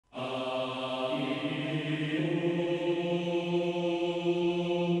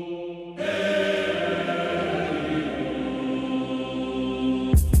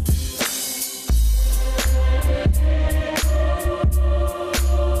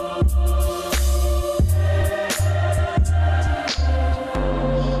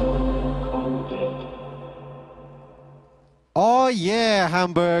Oh yeah,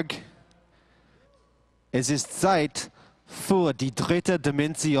 Hamburg. Es ist Zeit für die dritte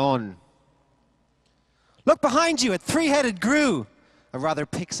Dimension. Look behind you, a three-headed Gru! A rather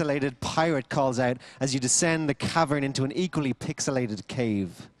pixelated pirate calls out as you descend the cavern into an equally pixelated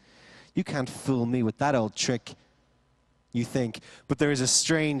cave. You can't fool me with that old trick, you think, but there is a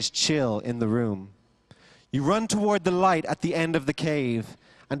strange chill in the room. You run toward the light at the end of the cave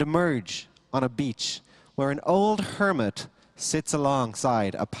and emerge on a beach where an old hermit sits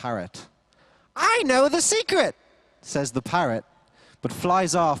alongside a parrot. "I know the secret," says the parrot, but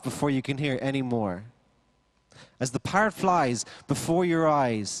flies off before you can hear any more. As the parrot flies before your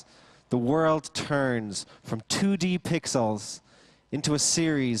eyes, the world turns from 2D pixels into a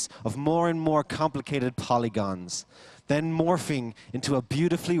series of more and more complicated polygons, then morphing into a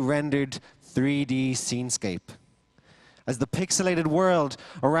beautifully rendered 3D scenescape. As the pixelated world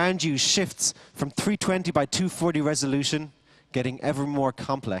around you shifts from 320 by 240 resolution, getting ever more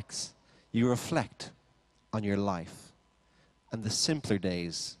complex, you reflect on your life and the simpler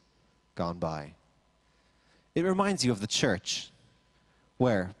days gone by. It reminds you of the church,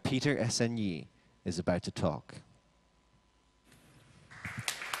 where Peter Eszenyi is about to talk.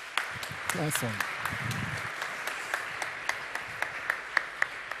 Nice one.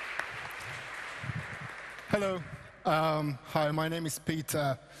 Hello. Hi, my name is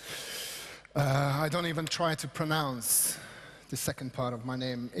Peter. I don't even try to pronounce the second part of my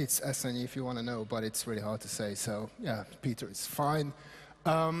name. It's Eszenyi if you want to know, but it's really hard to say, so yeah, Peter is fine.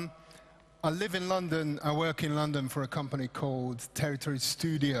 I live in London, I work in London for a company called Territory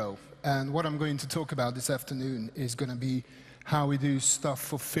Studio, and what I'm going to talk about this afternoon is going to be how we do stuff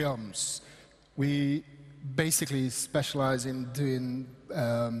for films. We basically specialize in doing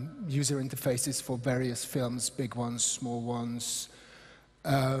user interfaces for various films, big ones, small ones.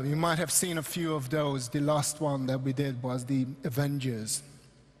 You might have seen a few of those. The last one that we did was the Avengers,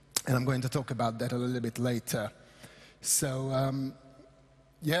 and I'm going to talk about that a little bit later. So,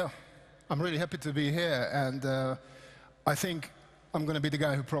 yeah, I'm really happy to be here, and I think I'm going to be the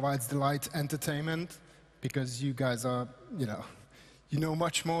guy who provides the light entertainment, because you guys are, you know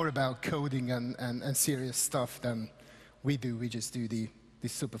much more about coding and serious stuff than we do. We just do the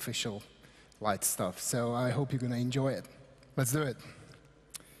superficial light stuff. So I hope you're going to enjoy it. Let's do it.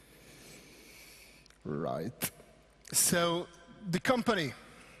 Right. So the company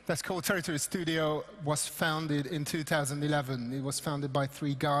that's called Territory Studio was founded in 2011. It was founded by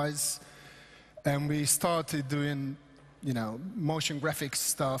 3 guys, and we started doing, motion graphics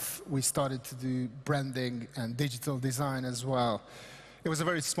stuff. We started to do branding and digital design as well. It was a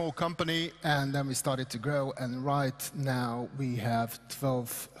very small company, and then we started to grow, and right now we have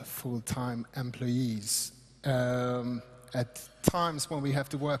 12 full-time employees. At times when we have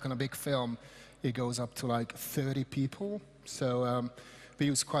to work on a big film, it goes up to like 30 people. So we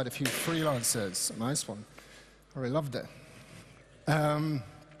use quite a few freelancers. A nice one. I really love that.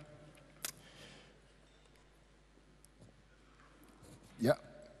 Yeah,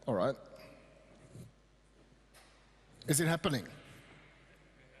 all right. Is it happening?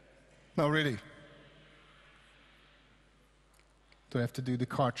 No, really. Do I have to do the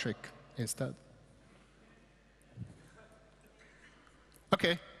card trick instead?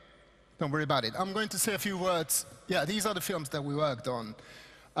 Okay. Don't worry about it. I'm going to say a few words. Yeah, these are the films that we worked on.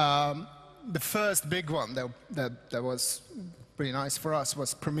 The first big one that was pretty nice for us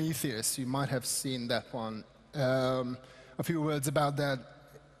was Prometheus. You might have seen that one. A few words about that.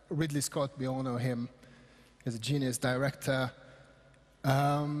 Ridley Scott, we all know him. He's a genius director.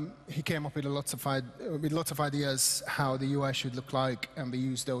 He came up with lots of ideas how the UI should look like, and we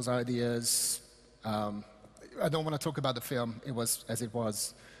used those ideas. I don't want to talk about the film. It was as it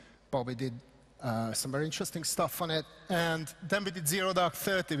was. But we did some very interesting stuff on it. And then we did Zero Dark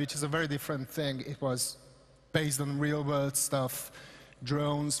 30, which is a very different thing. It was based on real-world stuff,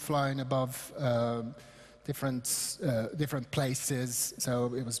 drones flying above different places.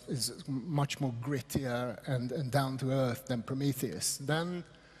 So it was much more grittier and down-to-earth than Prometheus. Then,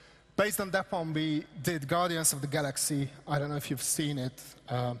 based on that one, we did Guardians of the Galaxy. I don't know if you've seen it.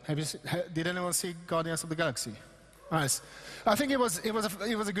 Did anyone see Guardians of the Galaxy? Nice. I think it was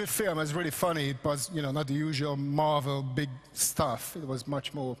a good film. It was really funny. It was, not the usual Marvel big stuff. It was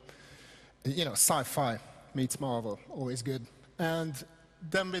much more, sci-fi meets Marvel. Always good. And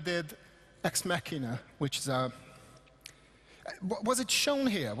then we did Ex Machina, which is a... Was it shown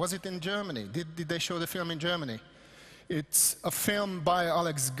here? Was it in Germany? Did they show the film in Germany? It's a film by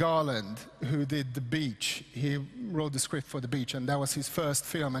Alex Garland, who did The Beach. He wrote the script for The Beach, and that was his first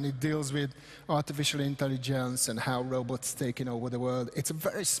film, and it deals with artificial intelligence and how robots taking over the world. It's a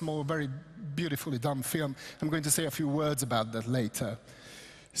very small, very beautifully done film. I'm going to say a few words about that later.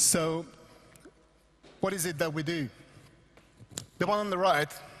 So, what is it that we do? The one on the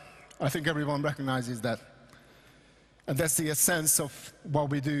right, I think everyone recognizes that. And that's the essence of what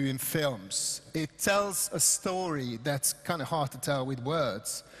we do in films. It tells a story that's kind of hard to tell with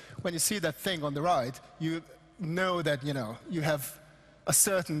words. When you see that thing on the right, you know that, you have a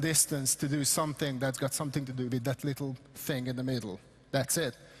certain distance to do something that's got something to do with that little thing in the middle. That's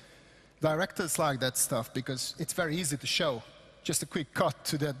it. Directors like that stuff because it's very easy to show. Just a quick cut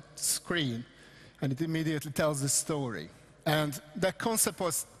to that screen, and it immediately tells the story. And that concept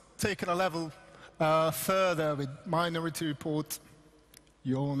was taken a level further with Minority Report.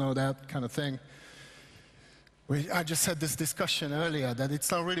 You all know that kind of thing. I just had this discussion earlier that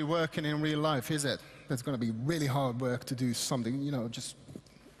it's not really working in real life, is it? That's going to be really hard work to do something, just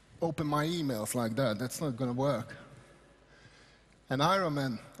open my emails like that. That's not going to work. And Iron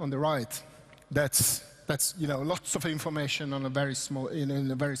Man on the right, that's lots of information on a very small, in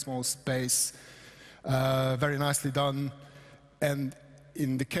a very small space, very nicely done. And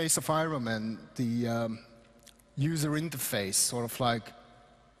in the case of Iron Man, the user interface sort of like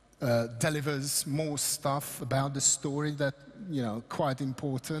delivers more stuff about the story that, quite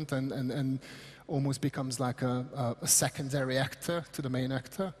important and almost becomes like a secondary actor to the main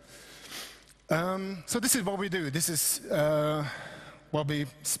actor. So this is what we do. This is what we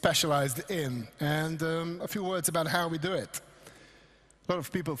specialized in. And a few words about how we do it. A lot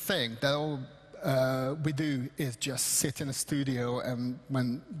of people think that all we do is just sit in a studio, and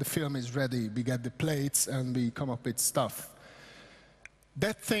when the film is ready, we get the plates and we come up with stuff.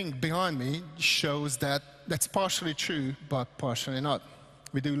 That thing behind me shows that that's partially true, but partially not.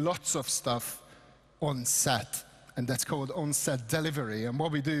 We do lots of stuff on set, and that's called on-set delivery. And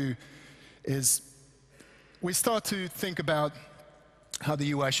what we do is we start to think about how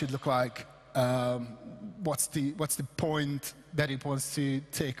the UI should look like, what's the point that it wants to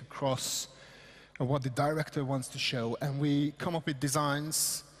take across, and what the director wants to show, and we come up with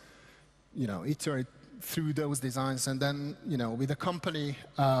designs, iterate through those designs, and then, with a company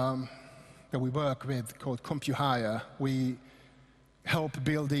that we work with called CompuHire, we help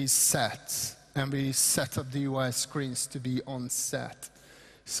build these sets, and we set up the UI screens to be on set,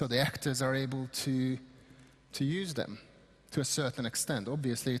 so the actors are able to use them to a certain extent.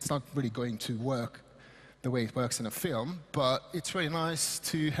 Obviously, it's not really going to work the way it works in a film, but it's really nice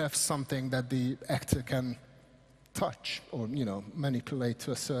to have something that the actor can touch or, manipulate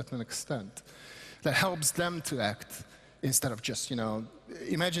to a certain extent. That helps them to act instead of just,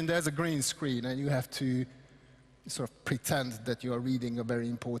 imagine there's a green screen and you have to sort of pretend that you are reading a very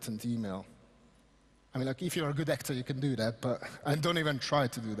important email. I mean, like, if you're a good actor, you can do that, but I don't even try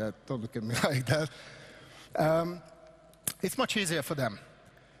to do that. Don't look at me like that. It's much easier for them.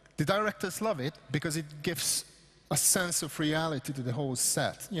 The directors love it because it gives a sense of reality to the whole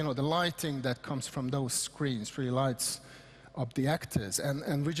set. The lighting that comes from those screens really lights up the actors.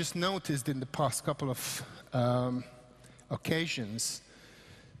 And we just noticed in the past couple of occasions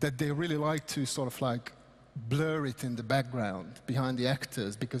that they really like to sort of like blur it in the background behind the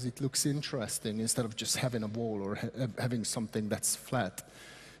actors because it looks interesting instead of just having a wall or having something that's flat.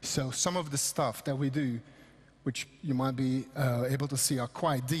 So some of the stuff that we do, which you might be able to see are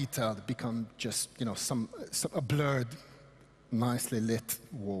quite detailed, become just, a blurred, nicely lit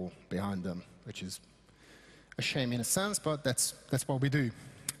wall behind them, which is a shame in a sense, but that's what we do.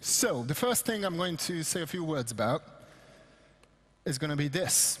 So the first thing I'm going to say a few words about is going to be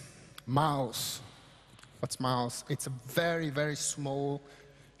this, Mouse. What's Mouse? It's a very, very small,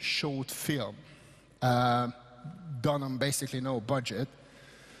 short film, done on basically no budget.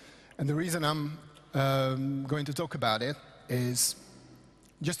 And the reason I'm going to talk about it is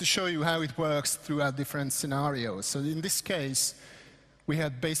just to show you how it works throughout different scenarios. So in this case, we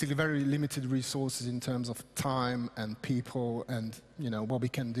had basically very limited resources in terms of time and people and what we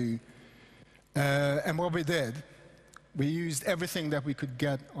can do. And what we did, we used everything that we could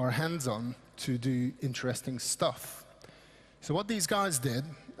get our hands on to do interesting stuff. So what these guys did,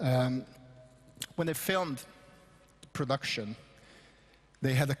 when they filmed the production,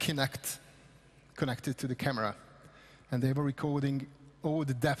 they had a Kinect connected to the camera, and they were recording all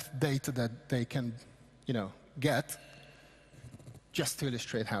the depth data that they can, get, just to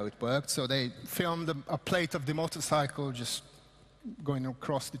illustrate how it worked. So they filmed a plate of the motorcycle just going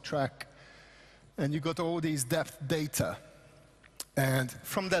across the track, And you got all these depth data. And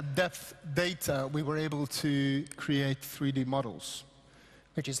from that depth data, we were able to create 3D models,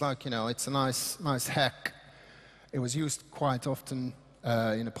 which is like, it's a nice hack. It was used quite often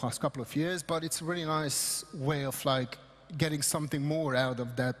in the past couple of years, but it's a really nice way of like getting something more out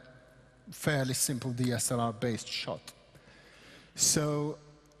of that fairly simple DSLR-based shot. So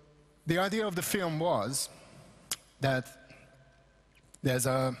the idea of the film was that there's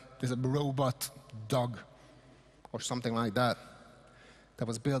a robot dog or something like that that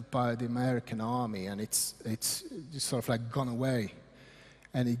was built by the American army, and it's just sort of like gone away.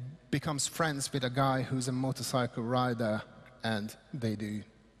 And he becomes friends with a guy who's a motorcycle rider, and they do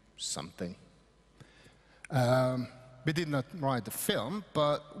something. We did not write the film,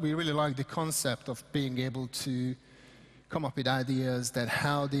 but we really liked the concept of being able to come up with ideas that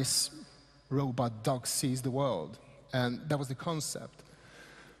how this robot dog sees the world. And that was the concept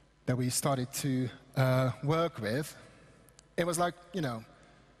that we started to work with. It was like,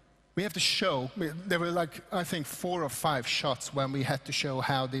 we have to show, there were like, I think 4 or 5 shots when we had to show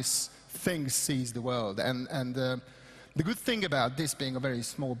how this thing sees the world. And the good thing about this being a very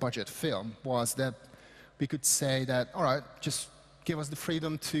small budget film was that we could say that, all right, just give us the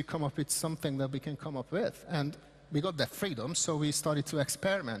freedom to come up with something that we can come up with. And we got that freedom, so we started to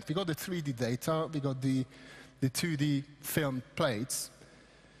experiment. We got the 3D data, we got the 2D film plates.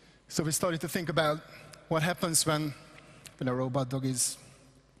 So we started to think about what happens when a robot dog is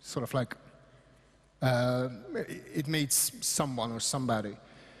sort of like, it meets someone or somebody.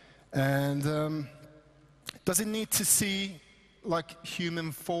 And does it need to see like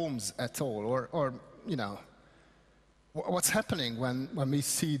human forms at all? Or what's happening when we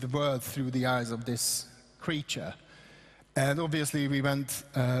see the world through the eyes of this creature? And obviously we went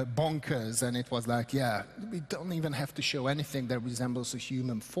bonkers, and it was like, yeah, we don't even have to show anything that resembles a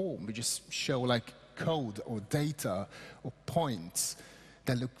human form. We just show like code or data or points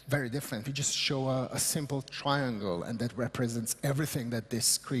that look very different. We just show a simple triangle, and that represents everything that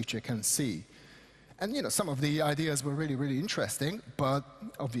this creature can see. And some of the ideas were really, really interesting, but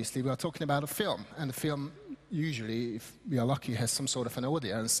obviously we are talking about a film, and the film usually, if we are lucky, has some sort of an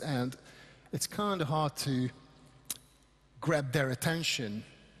audience, and it's kind of hard to grab their attention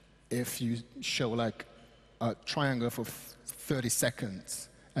if you show like a triangle for 30 seconds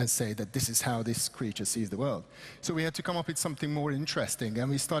and say that this is how this creature sees the world. So we had to come up with something more interesting, and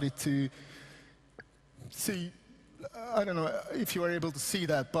we started to see, I don't know if you were able to see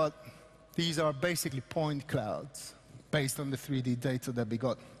that, but these are basically point clouds based on the 3D data that we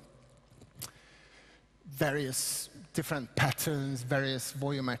got. Various different patterns, various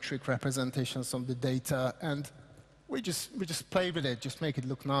volumetric representations of the data, and we just play with it, just make it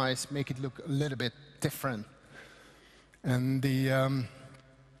look nice, make it look a little bit different. And the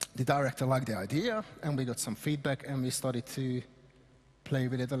director liked the idea, and we got some feedback, and we started to play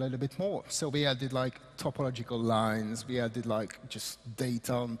with it a little bit more. So we added like topological lines, we added like just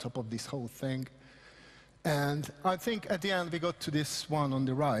data on top of this whole thing. And I think at the end we got to this one on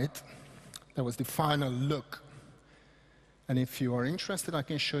the right. That was the final look. And if you are interested, I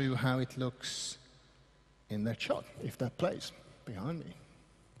can show you how it looks in that shot, if that plays behind me.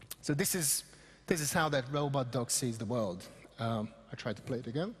 So this is how that robot dog sees the world. I try to play it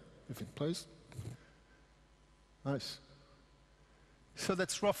again, if it plays. Nice. So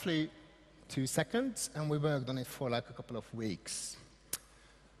that's roughly 2 seconds, and we worked on it for like a couple of weeks.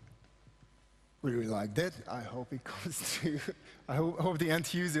 We really liked it. I hope it comes through. I hope the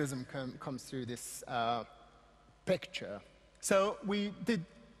enthusiasm comes through this picture. So we did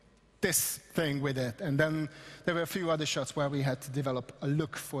this thing with it, and then there were a few other shots where we had to develop a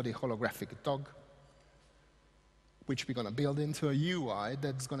look for the holographic dog, which we're going to build into a UI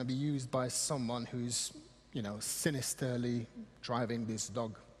that's going to be used by someone who's, sinisterly driving this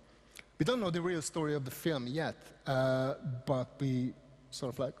dog. We don't know the real story of the film yet, but we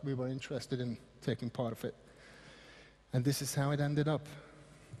were interested in taking part of it. And this is how it ended up.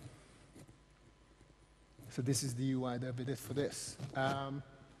 So this is the UI that we did for this.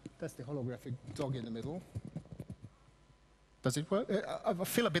 That's the holographic dog in the middle. Does it work? I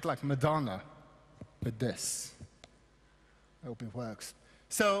feel a bit like Madonna with this. I hope it works.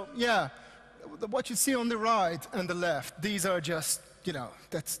 So, yeah, what you see on the right and the left, these are just,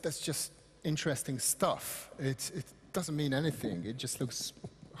 that's just interesting stuff. It doesn't mean anything. It just looks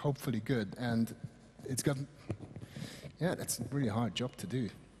hopefully good. And it's got, yeah, that's a really hard job to do.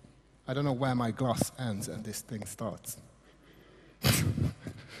 I don't know where my glass ends and this thing starts.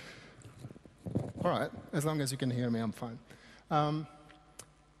 All right, as long as you can hear me, I'm fine.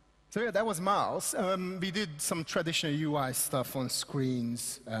 So yeah, that was Miles. We did some traditional UI stuff on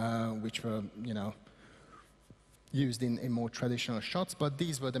screens, which were, you know, used in more traditional shots, but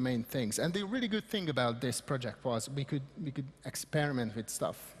these were the main things. And the really good thing about this project was we could experiment with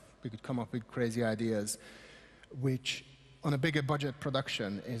stuff. We could come up with crazy ideas, which on a bigger budget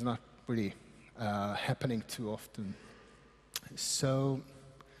production is not really happening too often. So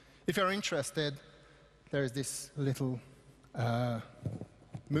if you're interested, there's this little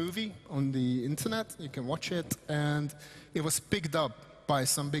movie on the internet. You can watch it, and it was picked up by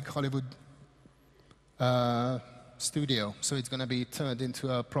some big Hollywood studio. So it's going to be turned into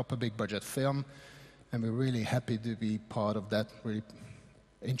a proper big budget film, and we're really happy to be part of that really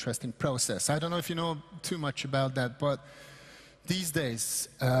interesting process. I don't know if you know too much about that, but these days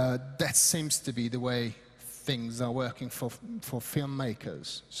that seems to be the way things are working for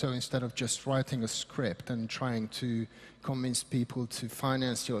filmmakers. So instead of just writing a script and trying to convince people to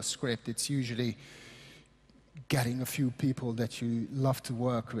finance your script, it's usually getting a few people that you love to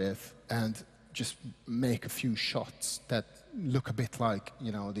work with and just make a few shots that look a bit like,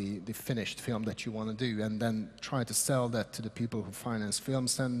 you know, the finished film that you want to do, and then try to sell that to the people who finance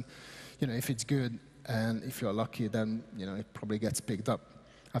films. And, you know, if it's good and if you're lucky, then, you know, it probably gets picked up.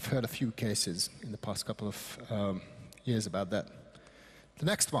 I've heard a few cases in the past couple of years about that. The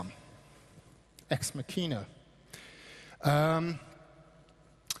next one, Ex Machina.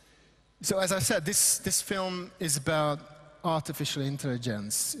 So as I said, this film is about artificial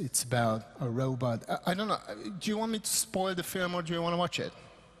intelligence. It's about a robot. I don't know, do you want me to spoil the film or do you want to watch it?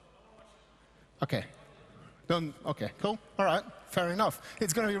 Okay. Okay, cool. All right, fair enough.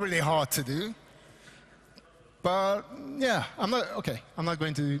 It's going to be really hard to do. But yeah, I'm not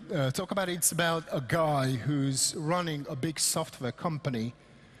going to talk about it. It's about a guy who's running a big software company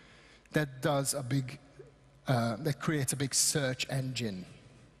that does that creates a big search engine.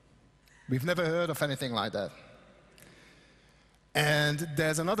 We've never heard of anything like that. And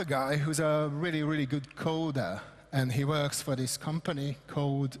there's another guy who's a really, really good coder, and he works for this company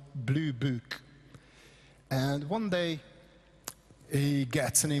called Blue Book. And one day, he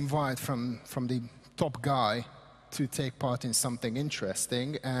gets an invite from the top guy to take part in something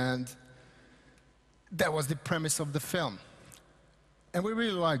interesting, and that was the premise of the film. And we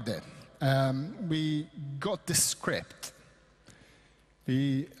really liked it. We got the script.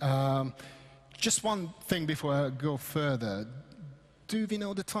 Just one thing before I go further. Do we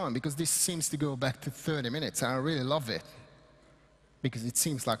know the time? Because this seems to go back to 30 minutes. I really love it, because it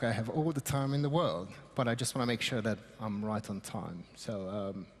seems like I have all the time in the world, but I just want to make sure that I'm right on time.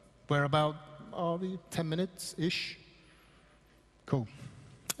 So where about are we? 10 minutes-ish? Cool.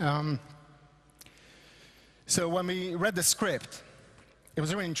 So when we read the script, it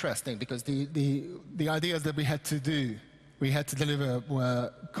was really interesting, because the ideas that we had to deliver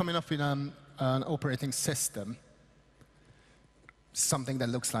were coming up with an operating system, something that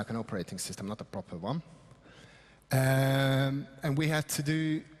looks like an operating system, not a proper one. And we had to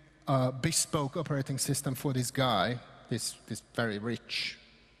do a bespoke operating system for this guy, this very rich,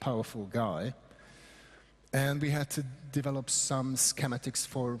 powerful guy. And we had to develop some schematics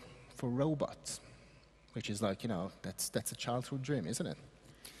for robots, which is like, you know, that's a childhood dream, isn't it?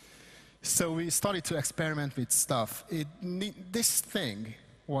 So we started to experiment with stuff. This thing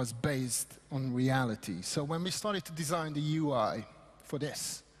was based on reality. So when we started to design the UI for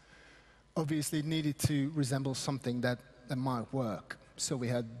this, obviously it needed to resemble something that might work. So we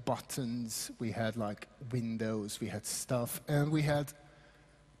had buttons, we had like windows, we had stuff, and we had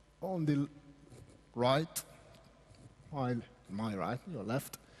on the right, my right, your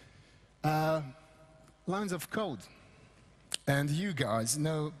left, lines of code. And you guys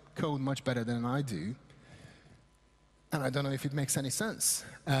know code much better than I do, and I don't know if it makes any sense.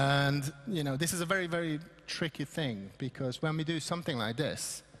 And, you know, this is a very, very tricky thing, because when we do something like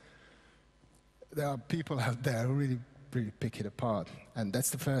this, there are people out there who really pick it apart. And that's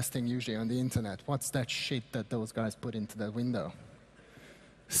the first thing usually on the internet. What's that shit that those guys put into that window?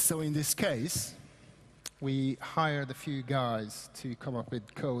 So in this case, we hired a few guys to come up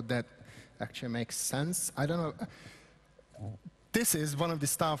with code that actually makes sense. I don't know. This is one of the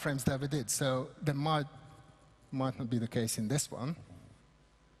style frames that we did, so that might not be the case in this one.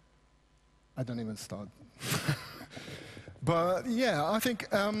 I don't even start. But yeah, I think,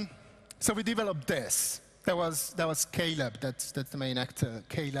 so we developed this. That was Caleb, that's the main actor.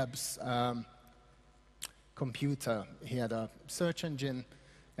 Caleb's computer, he had a search engine,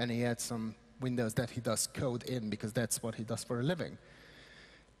 and he had some windows that he does code in, because that's what he does for a living.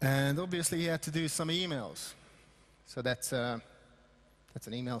 And obviously he had to do some emails. So that's an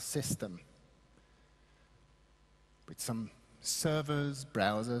email system with some servers,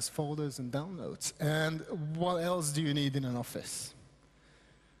 browsers, folders, and downloads. And what else do you need in an office?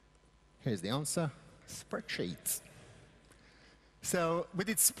 Here's the answer: spreadsheets. So we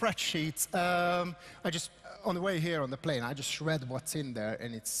did spreadsheets. On the way here on the plane, I just read what's in there,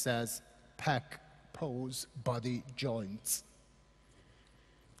 and it says pack, pose, body, joints.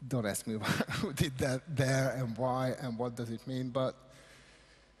 Don't ask me who did that there and why and what does it mean, but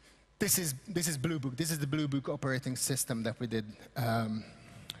this is Blue Book. This is the Blue Book operating system that we did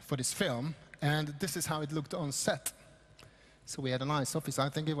for this film, and this is how it looked on set. So we had a nice office. I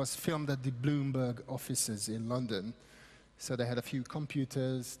think it was filmed at the Bloomberg offices in London. So they had a few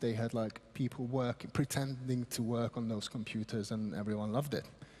computers. They had like people pretending to work on those computers, and everyone loved it.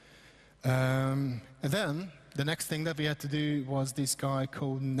 And then the next thing that we had to do was this guy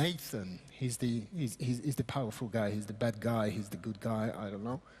called Nathan. He's the powerful guy. He's the bad guy. He's the good guy. I don't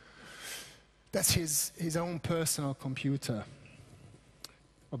know. That's his own personal computer.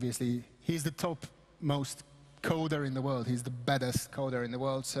 Obviously, he's the top-most coder in the world. He's the baddest coder in the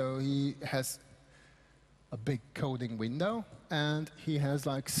world. So he has a big coding window, and he has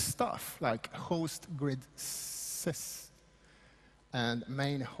like stuff like host grid sys and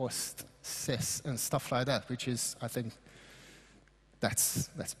main host sys and stuff like that, which is, I think, that's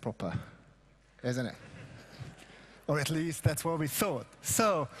proper, isn't it? Or at least that's what we thought.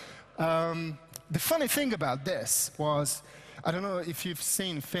 So the funny thing about this was, I don't know if you've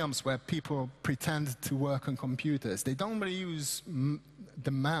seen films where people pretend to work on computers. They don't really use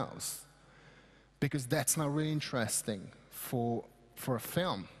the mouse, because that's not really interesting for a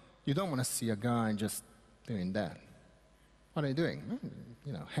film. You don't want to see a guy just doing that. What are they doing?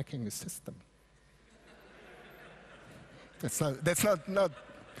 You know, hacking the system. That's not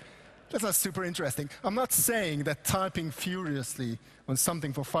super interesting. I'm not saying that typing furiously on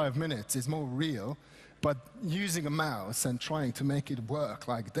something for 5 minutes is more real, but using a mouse and trying to make it work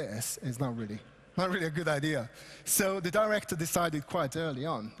like this is not really a good idea. So the director decided quite early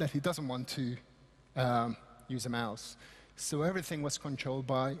on that he doesn't want to use a mouse. So everything was controlled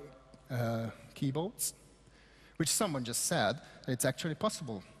by keyboards, which someone just said that it's actually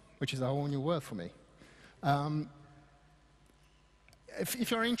possible, which is a whole new word for me.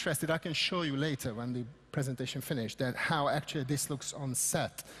 If you're interested, I can show you later when the presentation finished that how actually this looks on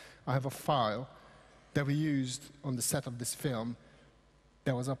set. I have a file that we used on the set of this film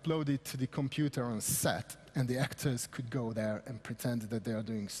that was uploaded to the computer on set, and the actors could go there and pretend that they are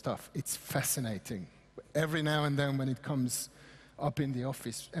doing stuff. It's fascinating. Every now and then when it comes up in the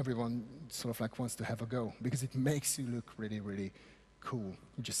office, everyone sort of like wants to have a go, because it makes you look really, really cool.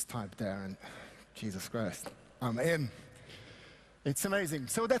 You just type there and, Jesus Christ, I'm in. It's amazing.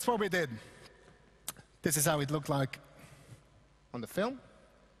 So that's what we did. This is how it looked like on the film.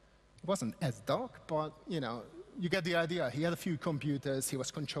 It wasn't as dark, but, you know, you get the idea. He had a few computers. He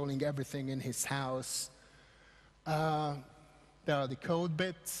was controlling everything in his house. There are the code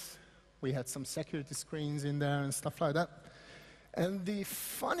bits. We had some security screens in there and stuff like that. And the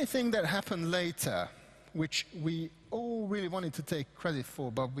funny thing that happened later, which we all really wanted to take credit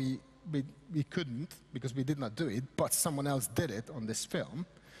for, but we couldn't because we did not do it, but someone else did it on this film,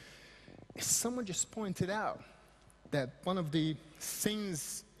 is someone just pointed out that one of the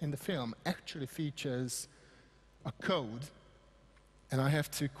scenes in the film actually features a code, and I have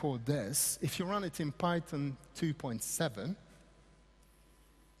to quote this. If you run it in Python 2.7,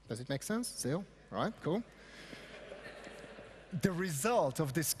 does it make sense? Still? Right, cool. The result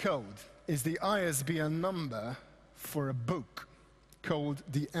of this code is the ISBN number for a book called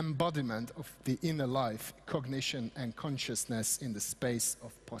The Embodiment of the Inner Life, Cognition and Consciousness in the Space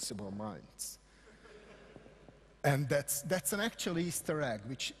of Possible Minds. And that's an actual Easter egg,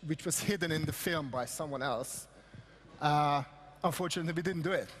 which was hidden in the film by someone else. Unfortunately, we didn't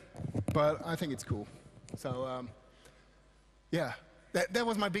do it, but I think it's cool. So, yeah, that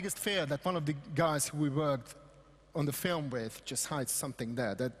was my biggest fear, that one of the guys who we worked on the film with just hides something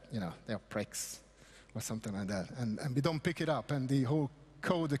there, that, you know, they're pricks or something like that. And we don't pick it up, and the whole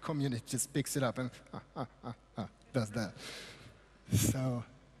coder community just picks it up and does that. So,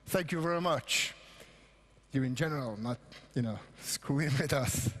 thank you very much. You in general, not, you know, screwing with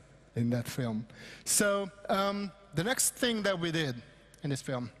us in that film. So, the next thing that we did in this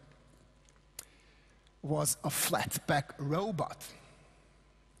film was a flat-back robot.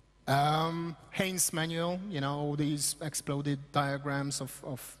 Haynes manual, you know, all these exploded diagrams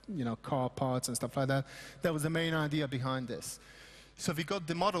of you know, car parts and stuff like that. That was the main idea behind this. So we got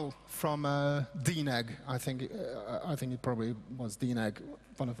the model from DNEG. I think it probably was DNEG,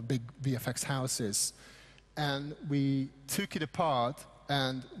 one of the big VFX houses. And we took it apart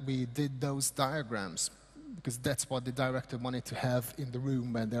and we did those diagrams. because that's what the director wanted to have in the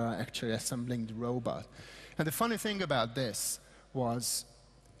room when they are actually assembling the robot. And the funny thing about this was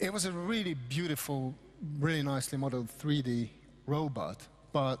it was a really beautiful, really nicely modeled 3D robot,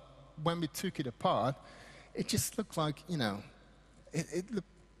 but when we took it apart, it just looked like, you know,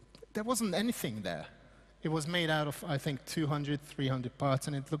 there wasn't anything there. It was made out of, I think, 200, 300 parts,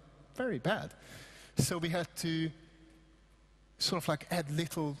 and it looked very bad. So we had to sort of like add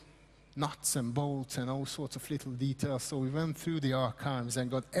little nuts and bolts and all sorts of little details. So we went through the archives and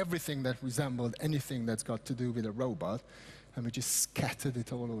got everything that resembled anything that's got to do with a robot, and we just scattered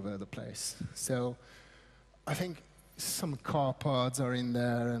it all over the place. So I think some car parts are in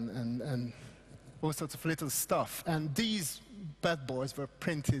there and all sorts of little stuff. And these bad boys were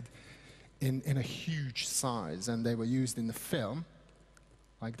printed in a huge size, and they were used in the film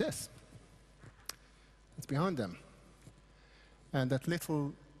like this. It's behind them. And that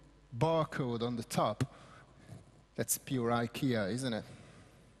little barcode on the top, that's pure IKEA, isn't it?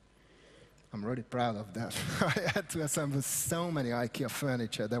 I'm really proud of that. I had to assemble so many IKEA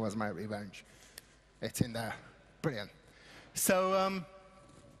furniture. That was my revenge. It's in there. Brilliant. So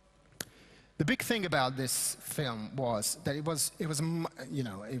the big thing about this film was that it was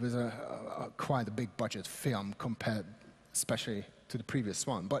quite a big budget film compared, especially to the previous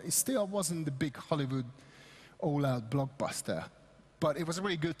one. But it still wasn't the big Hollywood all-out blockbuster. But it was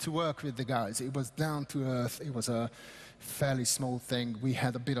really good to work with the guys. It was down to earth. It was a fairly small thing. We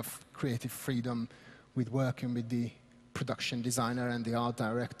had a bit of creative freedom with working with the production designer and the art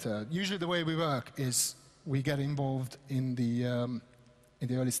director. Usually the way we work is we get involved in the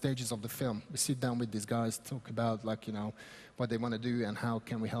early stages of the film. We sit down with these guys, talk about what they want to do and how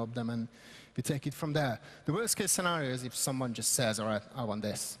can we help them, and we take it from there. The worst case scenario is if someone just says, all right, I want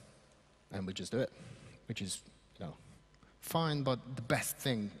this, and we just do it, which is fine, but the best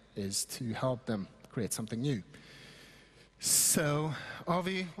thing is to help them create something new. So, are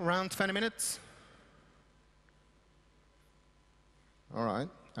we around 20 minutes? All right,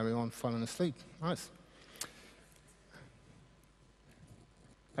 everyone falling asleep. Nice.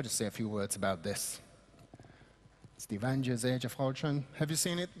 I'll just say a few words about this. It's the Avengers: Age of Ultron. Have you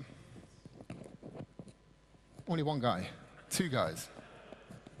seen it? Only one guy. 2 guys.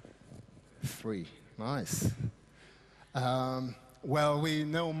 3. Nice. Well, we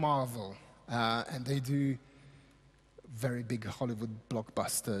know Marvel, and they do very big Hollywood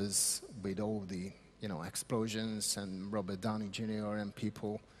blockbusters with all the, explosions and Robert Downey Jr. and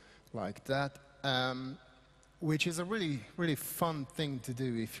people like that, which is a really, really fun thing to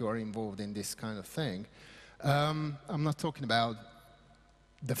do if you are involved in this kind of thing. I'm not talking about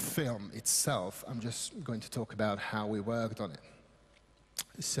the film itself. I'm just going to talk about how we worked on it.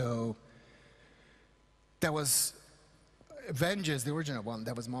 So that was Avengers, the original one.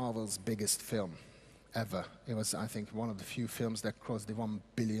 That was Marvel's biggest film ever. It was, I think, one of the few films that crossed the $1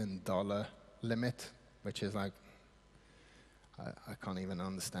 billion limit, which is like, I can't even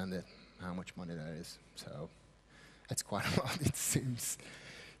understand it, how much money that is. So it's quite a lot, it seems.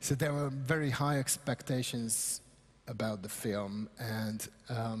 So there were very high expectations about the film, and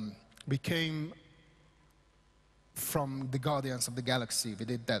we came from the Guardians of the Galaxy. We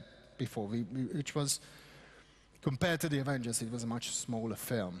did that before, which was, compared to the Avengers, it was a much smaller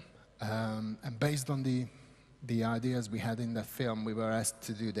film. And based on the ideas we had in that film, we were asked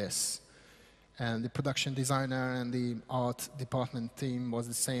to do this. And the production designer and the art department team was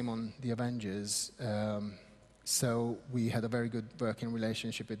the same on the Avengers. So we had a very good working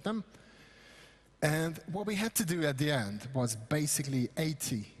relationship with them. And what we had to do at the end was basically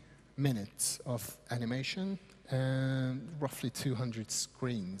 80 minutes of animation and roughly 200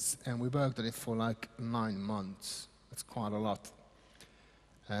 screens. And we worked on it for like 9 months. That's quite a lot.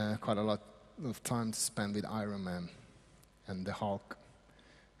 Quite a lot of time to spend with Iron Man and the Hulk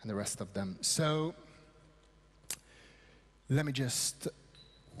and the rest of them. So let me just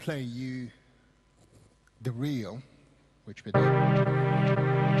play you the reel, which we did.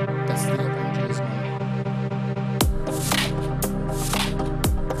 That's the Avengers one.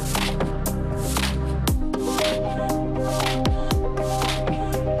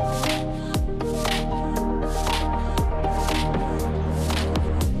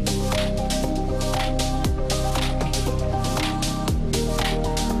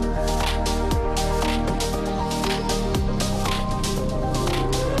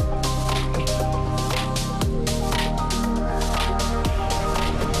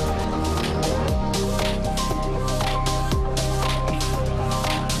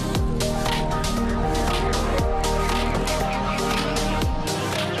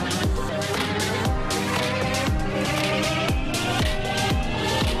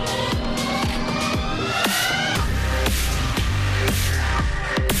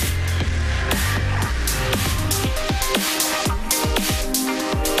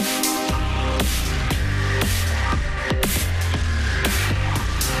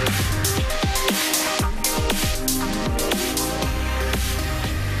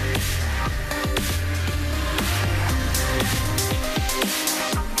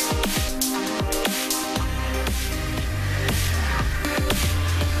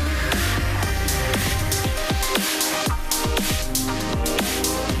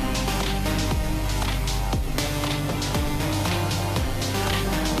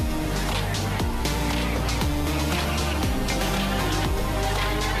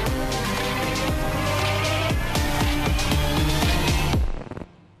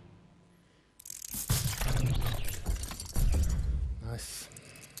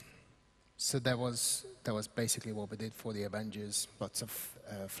 So that was basically what we did for the Avengers. Lots of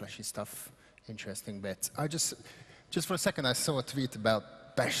flashy stuff, interesting bits. Just for a second, I saw a tweet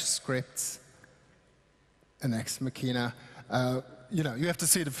about Bash scripts and Ex Machina. You know, you have to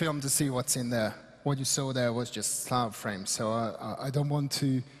see the film to see what's in there. What you saw there was just slab frames. So I don't want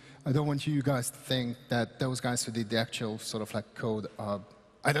you guys to think that those guys who did the actual sort of like code are.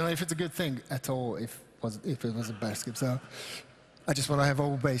 I don't know if it's a good thing at all if it was a Bash script. So I just want to have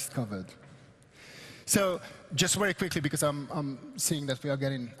all base covered. So just very quickly, because I'm seeing that we are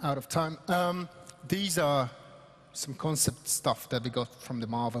getting out of time. These are some concept stuff that we got from the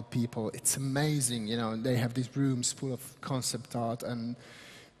Marvel people. It's amazing, you know. They have these rooms full of concept art, and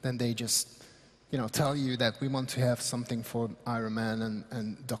then they just, you know, tell you that we want to have something for Iron Man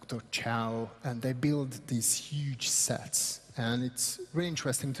and Dr. Chow, and they build these huge sets. And it's really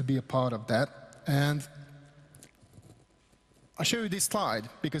interesting to be a part of that. And I'll show you this slide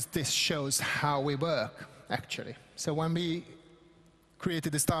because this shows how we work, actually. So when we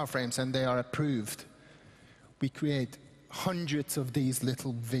created the star frames and they are approved, we create hundreds of these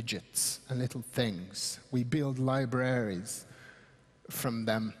little widgets and little things. We build libraries from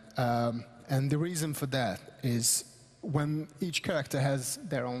them. And the reason for that is when each character has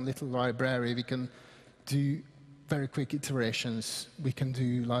their own little library, we can do very quick iterations. We can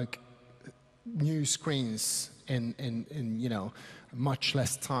do like new screens in you know, much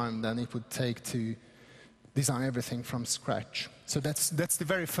less time than it would take to design everything from scratch. So that's the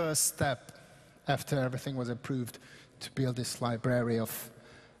very first step after everything was approved, to build this library of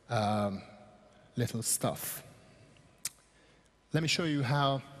little stuff. Let me show you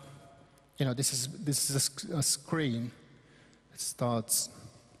how, you know, this is a screen. It starts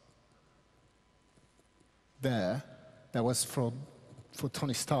there. That was for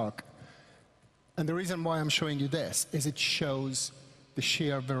Tony Stark. And the reason why I'm showing you this is it shows the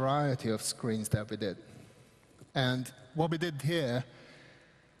sheer variety of screens that we did. And what we did here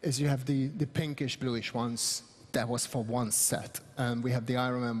is you have the pinkish bluish ones. That was for one set. And we have the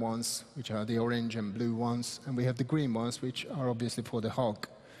Iron Man ones, which are the orange and blue ones. And we have the green ones, which are obviously for the Hulk.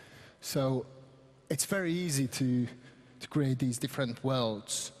 So it's very easy to create these different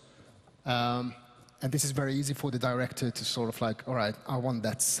worlds. And this is very easy for the director to sort of like, all right, I want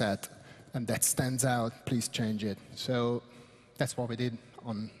that set, and that stands out, please change it. So that's what we did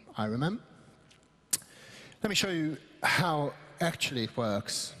on Iron Man. Let me show you how actually it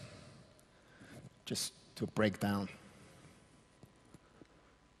works. Just to break down.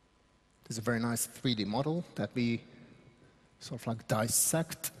 There's a very nice 3D model that we sort of like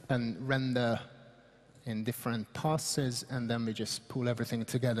dissect and render in different passes, and then we just pull everything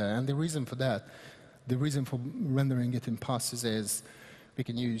together. And the reason for that, the reason for rendering it in passes is we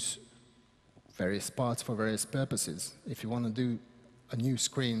can use various parts for various purposes. If you want to do a new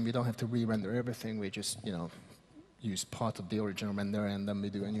screen, we don't have to re-render everything. We just, you know, use part of the original render, and then we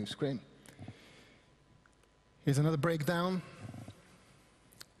do a new screen. Here's another breakdown.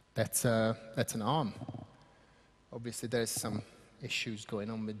 That's an arm. Obviously, there's some issues going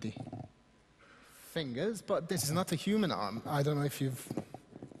on with the fingers, but this is not a human arm. I don't know if you've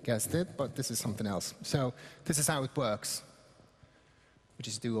guessed it, but this is something else. So this is how it works. We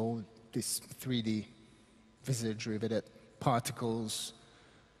just do all this 3D wizardry with it, particles,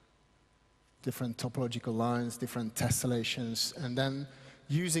 different topological lines, different tessellations, and then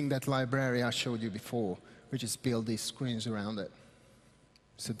using that library I showed you before, we just build these screens around it.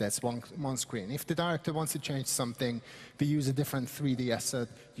 So that's one screen. If the director wants to change something, we use a different 3D asset,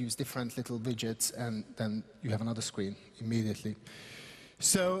 use different little widgets, and then you have another screen immediately.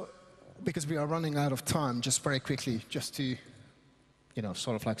 So, because we are running out of time, just very quickly, just to, you know,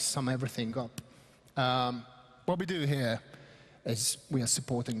 sort of like sum everything up. What we do here is we are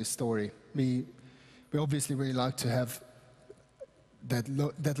supporting the story. We obviously really like to have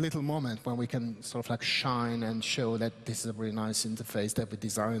that little moment when we can sort of like shine and show that this is a really nice interface that we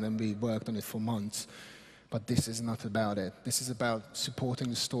designed and we worked on it for months. But this is not about it. This is about supporting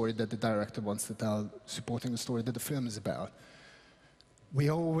the story that the director wants to tell, supporting the story that the film is about. We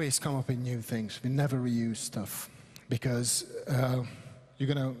always come up with new things. We never reuse stuff because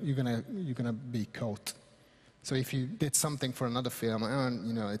you're gonna be caught. So if you did something for another film, and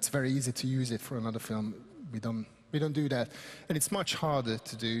you know it's very easy to use it for another film, we don't do that, and it's much harder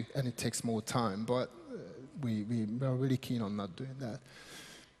to do, and it takes more time. But we are really keen on not doing that.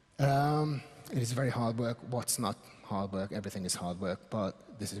 It is very hard work. What's not hard work? Everything is hard work, but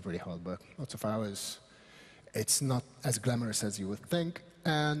this is really hard work. Lots of hours. It's not as glamorous as you would think,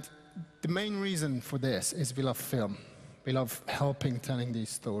 and the main reason for this is we love film. We love helping telling these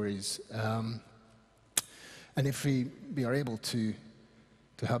stories. And if we are able to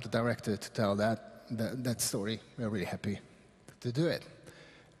to help the director to tell that story. We're really happy to do it.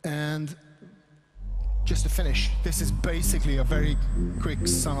 And just to finish, this is basically a very quick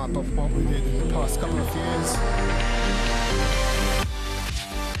sum up of what we did in the past couple of years.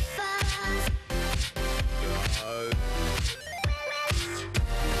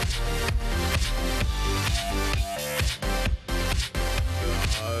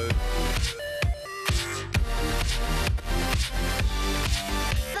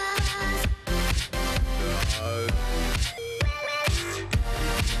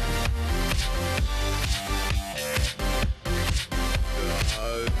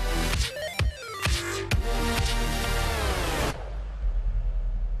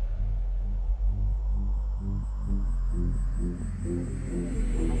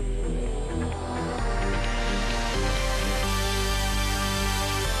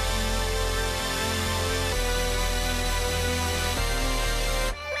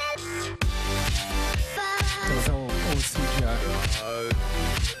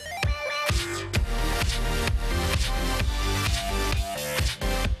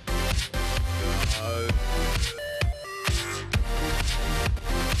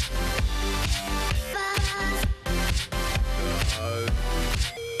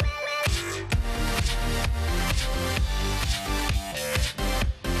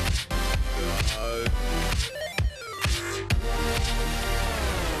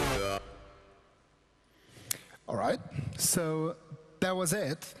 All right, so that was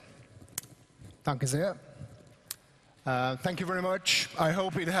it. Danke sehr. Thank you very much. I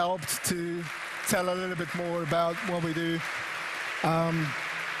hope it helped to tell a little bit more about what we do. And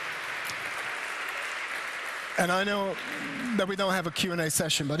I know that we don't have a Q&A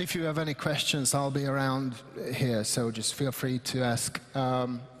session, but if you have any questions, I'll be around here, so just feel free to ask.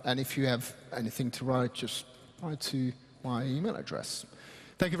 And if you have anything to write, just write to my email address.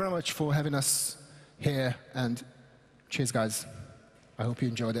 Thank you very much for having us here, and cheers, guys. I hope you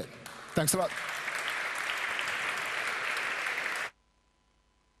enjoyed it. Thanks a lot.